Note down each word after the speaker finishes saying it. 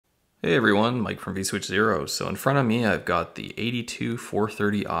Hey everyone, Mike from vSwitch0. So in front of me I've got the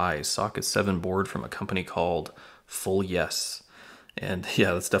 82430i Socket 7 board from a company called Full Yes. And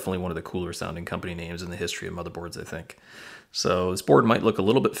yeah, that's definitely one of the cooler sounding company names in the history of motherboards, I think. So this board might look a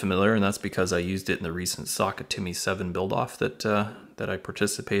little bit familiar, and that's because I used it in the recent Socket to Me 7 build-off that I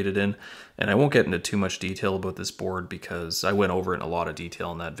participated in. And I won't get into too much detail about this board because I went over it in a lot of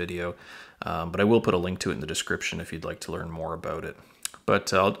detail in that video. But I will put a link to it in the description if you'd like to learn more about it.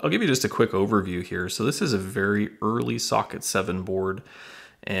 But I'll give you just a quick overview here. So this is a very early Socket 7 board,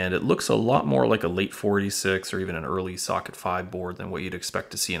 and it looks a lot more like a late 46 or even an early Socket 5 board than what you'd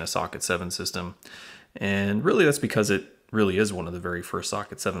expect to see in a Socket 7 system. And really that's because it really is one of the very first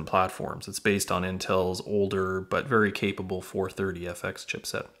Socket 7 platforms. It's based on Intel's older but very capable 430FX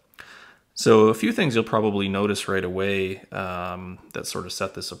chipset. So a few things you'll probably notice right away that sort of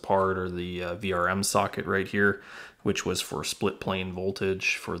set this apart are the Vrm socket right here, which was for split plane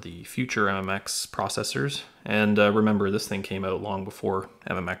voltage for the future MMX processors. And remember, this thing came out long before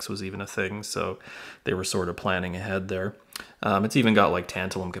MMX was even a thing, so they were sort of planning ahead there. It's even got like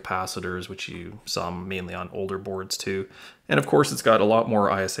tantalum capacitors, which you saw mainly on older boards too. And of course, it's got a lot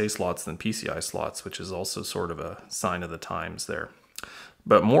more ISA slots than PCI slots, which is also sort of a sign of the times there.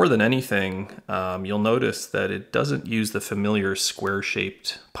 But more than anything, you'll notice that it doesn't use the familiar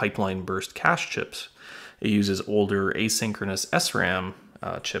square-shaped pipeline burst cache chips. It uses older asynchronous SRAM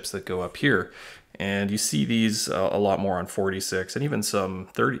chips that go up here. And you see these a lot more on 46 and even some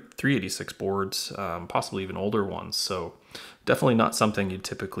 386 boards, possibly even older ones. So definitely not something you'd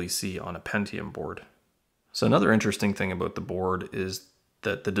typically see on a Pentium board. So another interesting thing about the board is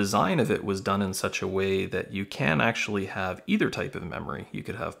that the design of it was done in such a way that you can actually have either type of memory. You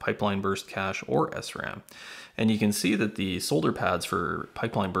could have pipeline burst cache or SRAM. And you can see that the solder pads for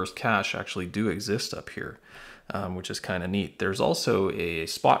pipeline burst cache actually do exist up here, which is kind of neat. There's also a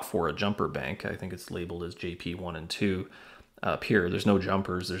spot for a jumper bank. I think it's labeled as JP1 and 2 up here. There's no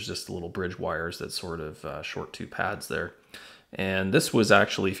jumpers, there's just little bridge wires that sort of short two pads there. And this was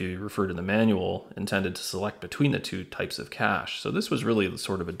actually, if you refer to the manual, intended to select between the two types of cache. So this was really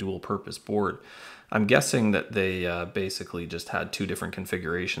sort of a dual purpose board. I'm guessing that they basically just had two different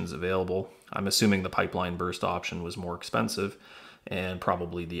configurations available. I'm assuming the pipeline burst option was more expensive, and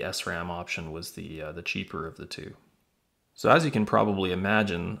probably the SRAM option was the cheaper of the two. So as you can probably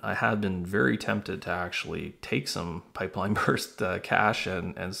imagine, I had been very tempted to actually take some pipeline burst cache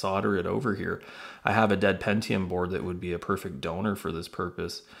and solder it over here. I have a dead Pentium board that would be a perfect donor for this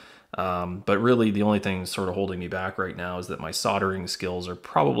purpose. But really the only thing sort of holding me back right now is that my soldering skills are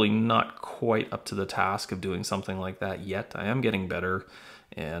probably not quite up to the task of doing something like that yet. I am getting better,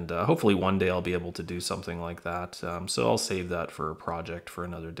 and hopefully one day I'll be able to do something like that. So I'll save that for a project for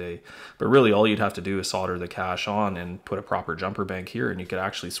another day. But really all you'd have to do is solder the cache on and put a proper jumper bank here, and you could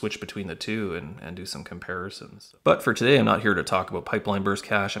actually switch between the two and do some comparisons. But for today, I'm not here to talk about pipeline burst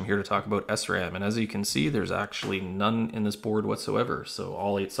cache. I'm here to talk about SRAM. And as you can see, there's actually none in this board whatsoever. So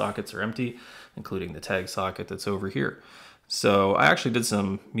all 8 sockets are empty, including the tag socket that's over here. So I actually did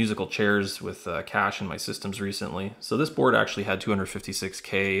some musical chairs with cache in my systems recently. So this board actually had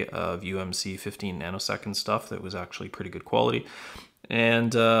 256K of UMC 15 nanosecond stuff that was actually pretty good quality.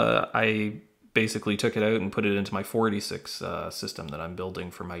 And I basically took it out and put it into my 486 system that I'm building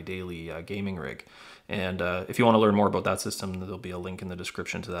for my daily gaming rig. And if you want to learn more about that system, there'll be a link in the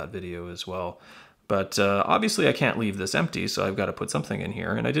description to that video as well. But obviously I can't leave this empty, so I've got to put something in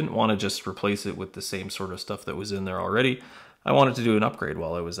here. And I didn't want to just replace it with the same sort of stuff that was in there already. I wanted to do an upgrade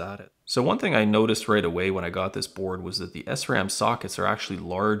while I was at it. So one thing I noticed right away when I got this board was that the SRAM sockets are actually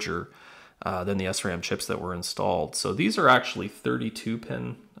larger than the SRAM chips that were installed. So these are actually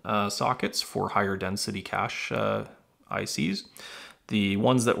 32-pin sockets for higher density cache ICs. The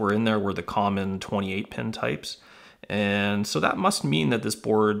ones that were in there were the common 28-pin types. And so that must mean that this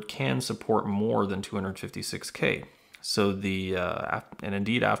board can support more than 256K. So and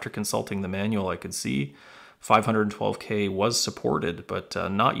indeed after consulting the manual, I could see 512K was supported, but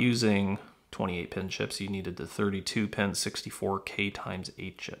not using 28-pin chips. You needed the 32-pin 64K times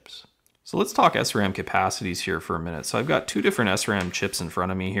 8 chips. So let's talk SRAM capacities here for a minute. So I've got two different SRAM chips in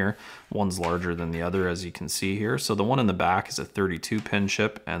front of me here. One's larger than the other, as you can see here. So the one in the back is a 32-pin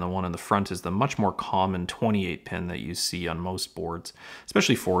chip, and the one in the front is the much more common 28-pin that you see on most boards,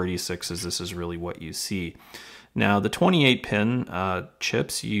 especially 486s. This is really what you see. Now the 28-pin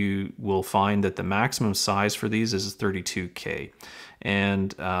chips, you will find that the maximum size for these is 32K.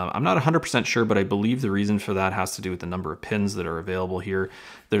 And I'm not 100% sure, but I believe the reason for that has to do with the number of pins that are available here.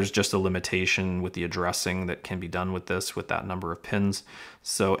 There's just a limitation with the addressing that can be done with this, with that number of pins.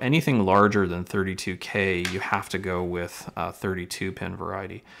 So anything larger than 32K, you have to go with 32 pin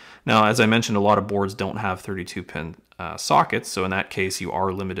variety. Now, as I mentioned, a lot of boards don't have 32 pin sockets. So in that case, you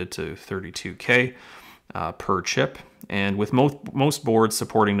are limited to 32K per chip. And with most boards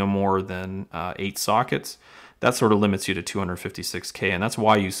supporting no more than 8 sockets, that sort of limits you to 256K, and that's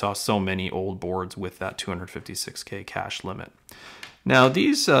why you saw so many old boards with that 256K cache limit. Now,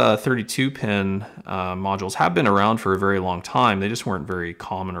 these 32-pin modules have been around for a very long time. They just weren't very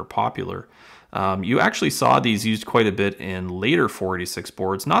common or popular. You actually saw these used quite a bit in later 486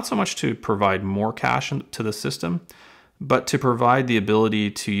 boards, not so much to provide more cache to the system, but to provide the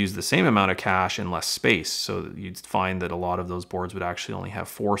ability to use the same amount of cache in less space. So you'd find that a lot of those boards would actually only have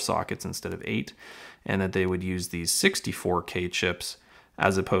 4 sockets instead of 8, and that they would use these 64K chips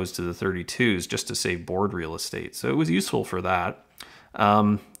as opposed to the 32s just to save board real estate. So it was useful for that.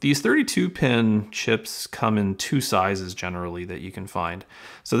 These 32-pin chips come in 2 sizes generally that you can find.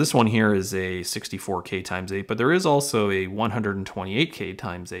 So this one here is a 64K times 8, but there is also a 128K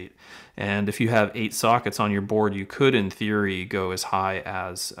times 8. And if you have 8 sockets on your board, you could, in theory, go as high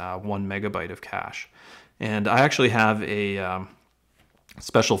as 1 megabyte of cache. And I actually have a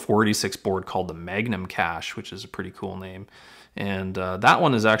special 486 board called the Magnum Cache, which is a pretty cool name. And that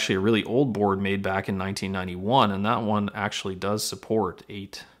one is actually a really old board made back in 1991, and that one actually does support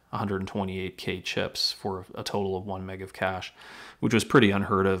 8 128K chips for a total of 1 meg of cache, which was pretty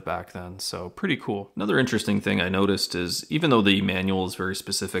unheard of back then, so pretty cool. Another interesting thing I noticed is, even though the manual is very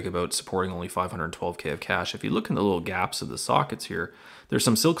specific about supporting only 512K of cache, if you look in the little gaps of the sockets here, there's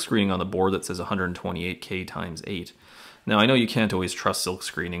some silk screening on the board that says 128K times 8. Now, I know you can't always trust silk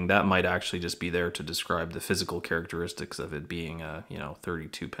screening. That might actually just be there to describe the physical characteristics of it being a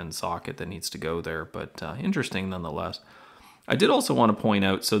 32-pin socket that needs to go there, but interesting nonetheless. I did also want to point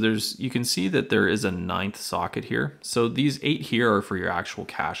out, so you can see that there is a 9th socket here. So these 8 here are for your actual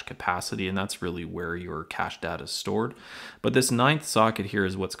cache capacity, and that's really where your cache data is stored. But this 9th socket here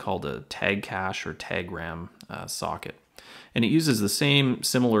is what's called a tag cache or tag RAM socket. And it uses the same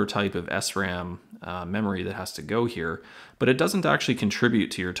similar type of SRAM memory that has to go here, but it doesn't actually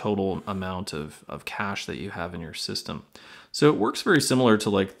contribute to your total amount of cache that you have in your system. So it works very similar to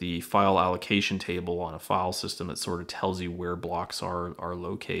like the file allocation table on a file system that sort of tells you where blocks are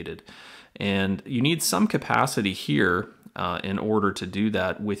located. And you need some capacity here in order to do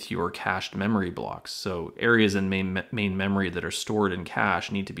that with your cached memory blocks. So areas in main memory that are stored in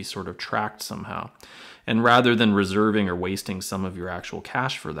cache need to be sort of tracked somehow. And rather than reserving or wasting some of your actual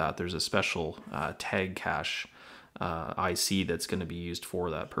cache for that, there's a special tag cache IC that's going to be used for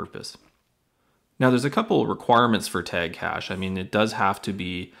that purpose. Now, there's a couple of requirements for tag cache. I mean, it does have to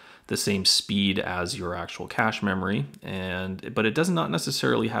be the same speed as your actual cache memory, but it does not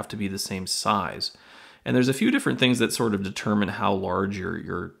necessarily have to be the same size. And there's a few different things that sort of determine how large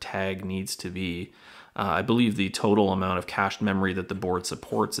your tag needs to be. I believe the total amount of cached memory that the board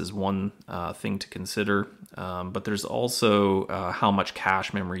supports is one thing to consider, but there's also how much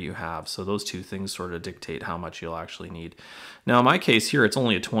cache memory you have. So those two things sort of dictate how much you'll actually need. Now, in my case here, it's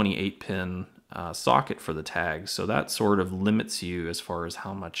only a 28-pin socket for the tag, so that sort of limits you as far as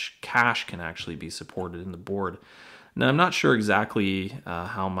how much cache can actually be supported in the board. Now, I'm not sure exactly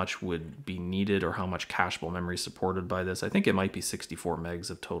how much would be needed or how much cacheable memory is supported by this. I think it might be 64 megs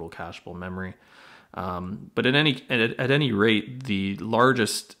of total cacheable memory. But at any rate, the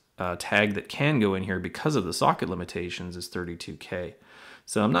largest tag that can go in here because of the socket limitations is 32K.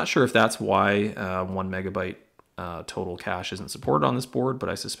 So I'm not sure if that's why 1 megabyte total cache isn't supported on this board, but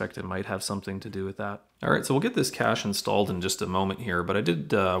I suspect it might have something to do with that. All right, so we'll get this cache installed in just a moment here, but I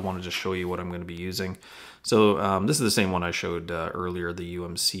did want to just show you what I'm going to be using. So this is the same one I showed earlier, the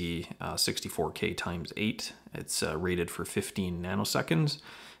UMC 64K times 8. It's rated for 15 nanoseconds.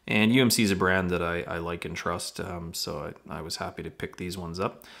 And UMC is a brand that I like and trust, so I was happy to pick these ones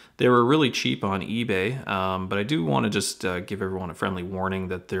up. They were really cheap on eBay, but I do want to just give everyone a friendly warning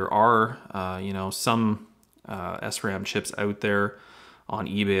that there are, some SRAM chips out there on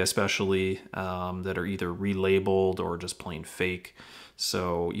eBay especially that are either relabeled or just plain fake.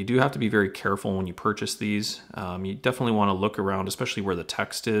 So you do have to be very careful when you purchase these. You definitely want to look around, especially where the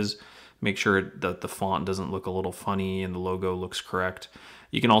text is. Make sure that the font doesn't look a little funny and the logo looks correct.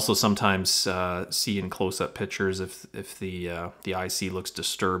 You can also sometimes see in close-up pictures if the IC looks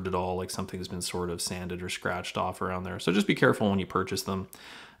disturbed at all, like something's been sort of sanded or scratched off around there. So just be careful when you purchase them.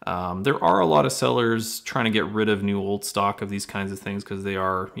 There are a lot of sellers trying to get rid of new old stock of these kinds of things because they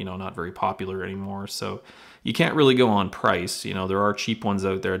are, not very popular anymore. So you can't really go on price. There are cheap ones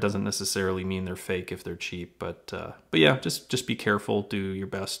out there. It doesn't necessarily mean they're fake if they're cheap, but yeah, just be careful. Do your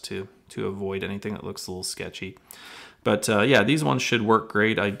best to avoid anything that looks a little sketchy. But yeah, these ones should work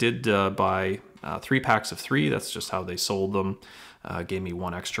great. I did buy 3 packs of 3. That's just how they sold them. Gave me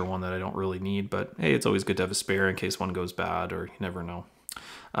 1 extra one that I don't really need, but hey, it's always good to have a spare in case one goes bad, or you never know.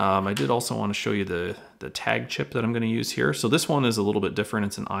 I did also want to show you the tag chip that I'm going to use here. So this one is a little bit different.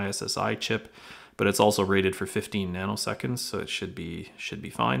 It's an ISSI chip, but it's also rated for 15 nanoseconds, so it should be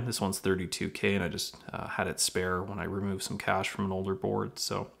fine. This one's 32K, and I just had it spare when I removed some cache from an older board,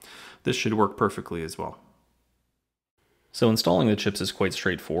 so this should work perfectly as well. So installing the chips is quite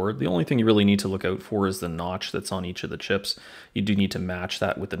straightforward. The only thing you really need to look out for is the notch that's on each of the chips. You do need to match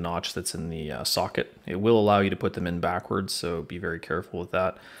that with the notch that's in the socket. It will allow you to put them in backwards, so be very careful with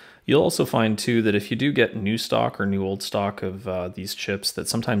that. You'll also find too that if you do get new stock or new old stock of these chips, that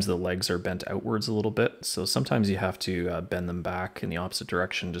sometimes the legs are bent outwards a little bit. So sometimes you have to bend them back in the opposite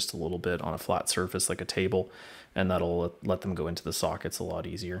direction just a little bit on a flat surface like a table, and that'll let them go into the sockets a lot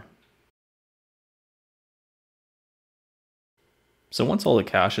easier. So once all the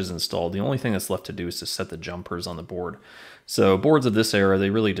cache is installed, the only thing that's left to do is to set the jumpers on the board. So boards of this era, they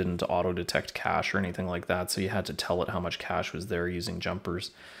really didn't auto-detect cache or anything like that, so you had to tell it how much cache was there using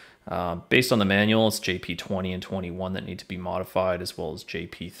jumpers. Based on the manual, it's JP20 and 21 that need to be modified, as well as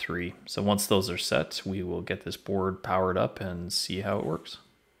JP3. So once those are set, we will get this board powered up and see how it works.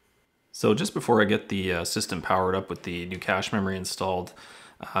 So just before I get the system powered up with the new cache memory installed,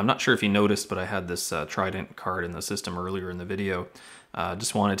 I'm not sure if you noticed, but I had this Trident card in the system earlier in the video.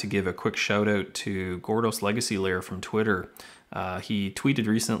 Just wanted to give a quick shout out to Gordos Legacy Layer from Twitter. He tweeted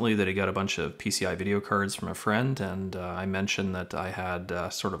recently that he got a bunch of PCI video cards from a friend, and I mentioned that I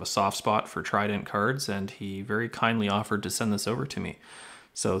had sort of a soft spot for Trident cards, and he very kindly offered to send this over to me.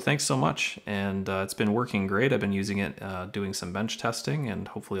 So thanks so much, and it's been working great. I've been using it doing some bench testing, and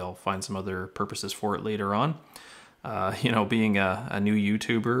hopefully I'll find some other purposes for it later on. Being a new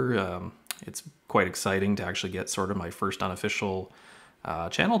YouTuber, it's quite exciting to actually get sort of my first unofficial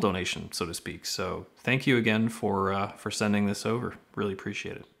channel donation, so to speak. So thank you again for sending this over. Really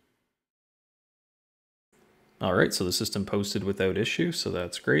appreciate it. All right, so the system posted without issue, so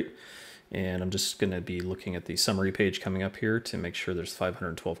that's great. And I'm just going to be looking at the summary page coming up here to make sure there's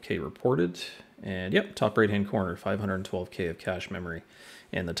 512K reported. And yep, top right-hand corner, 512K of cache memory.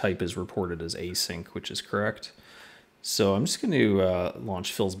 And the type is reported as async, which is correct. So I'm just going to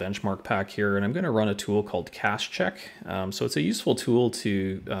launch Phil's benchmark pack here, and I'm going to run a tool called Cache Check. So it's a useful tool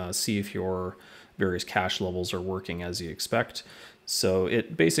to see if your various cache levels are working as you expect. So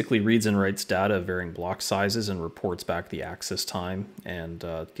it basically reads and writes data of varying block sizes and reports back the access time, and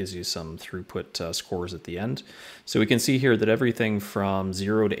gives you some throughput scores at the end. So we can see here that everything from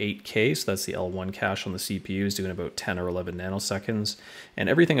 0 to 8K, so that's the L1 cache on the CPU, is doing about 10 or 11 nanoseconds. And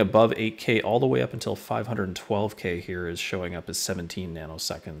everything above 8K all the way up until 512K here is showing up as 17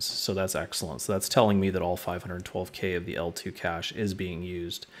 nanoseconds. So that's excellent. So that's telling me that all 512K of the L2 cache is being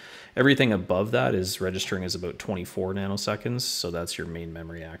used. Everything above that is registering as about 24 nanoseconds, so that's your main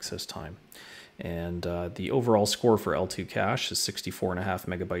memory access time. And the overall score for L2 cache is 64.5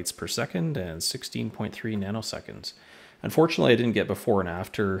 megabytes per second and 16.3 nanoseconds. Unfortunately, I didn't get before and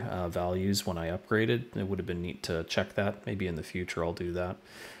after values when I upgraded. It would have been neat to check that. Maybe in the future I'll do that.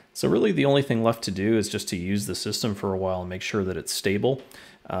 So really the only thing left to do is just to use the system for a while and make sure that it's stable.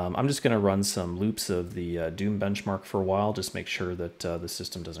 I'm just going to run some loops of the Doom benchmark for a while, just make sure that the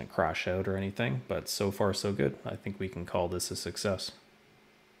system doesn't crash out or anything. But so far so good. I think we can call this a success.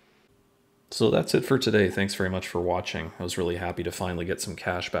 So that's it for today. Thanks very much for watching. I was really happy to finally get some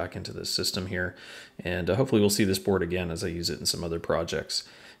cache back into this system here, and hopefully we'll see this board again as I use it in some other projects.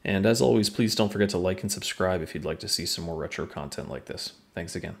 And as always, please don't forget to like and subscribe if you'd like to see some more retro content like this.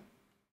 Thanks again.